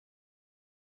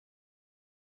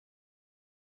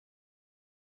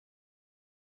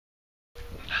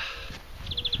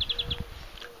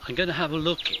I'm going to have a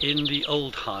look in the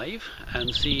old hive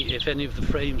and see if any of the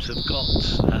frames have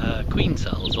got queen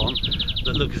cells on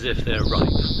that look as if they're ripe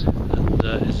and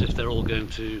as if they're all going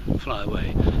to fly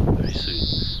away very soon.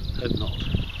 Hope not.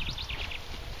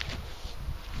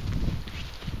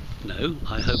 No,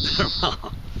 I hope there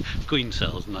are queen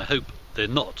cells, and I hope they're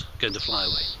not going to fly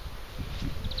away.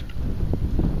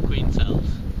 Queen cells,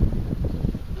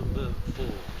 number 4.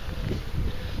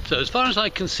 So as far as I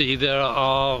can see, there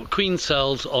are queen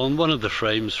cells on one of the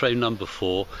frames, frame number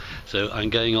 4. So I'm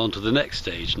going on to the next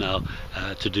stage now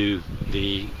to do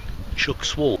the chook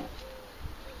swarm.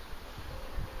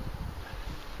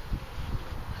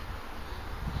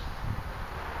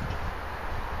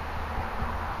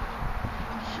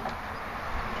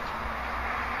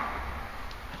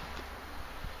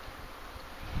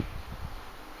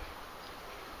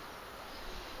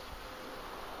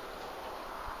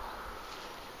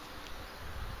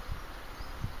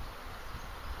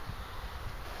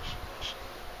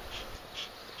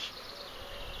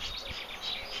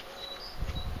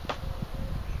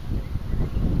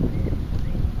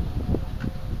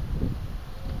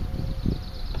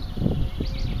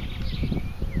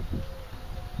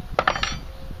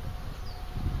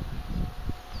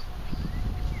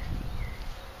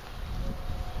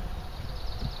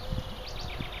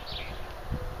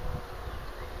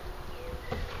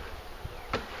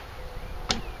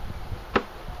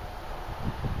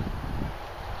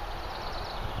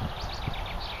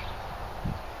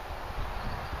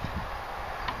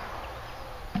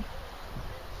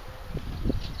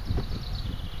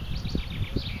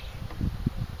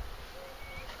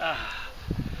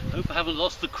 Hope I haven't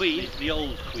lost the queen, the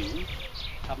old queen.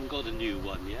 Haven't got a new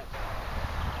one yet.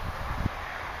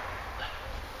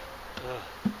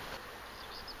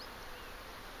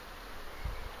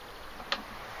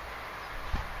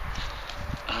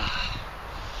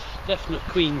 Definite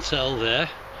queen cell there.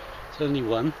 It's only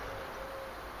one.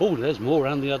 Oh, there's more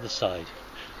around the other side.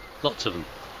 Lots of them.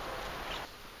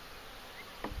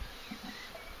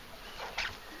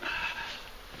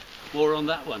 More on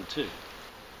that one too.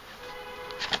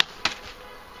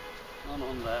 One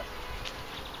on there.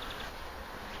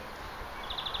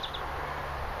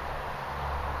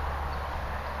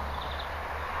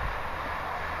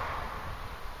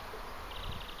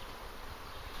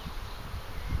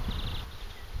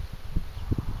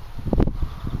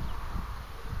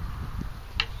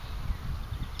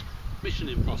 Mission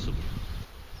impossible.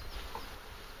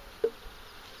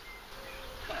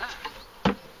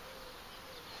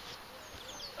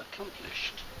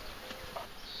 Accomplished.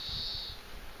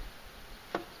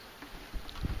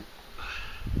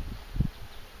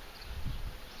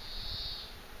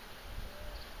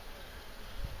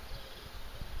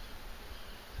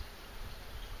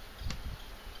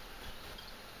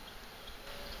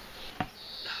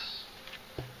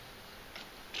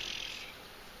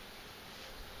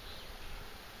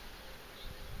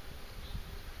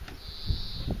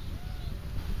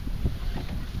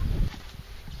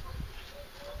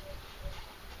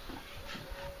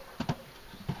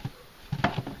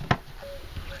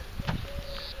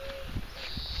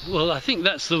 Well, I think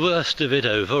that's the worst of it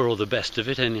over, or the best of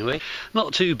it anyway.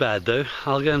 Not too bad though.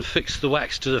 I'll go and fix the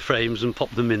wax to the frames and pop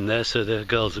them in there so the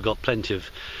girls have got plenty of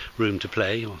room to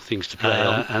play, or things to play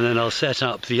on. And then I'll set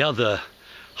up the other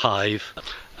hive,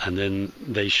 and then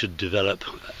they should develop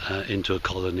into a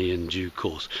colony in due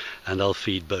course. And I'll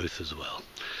feed both as well.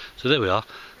 So there we are.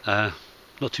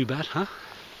 Not too bad, huh?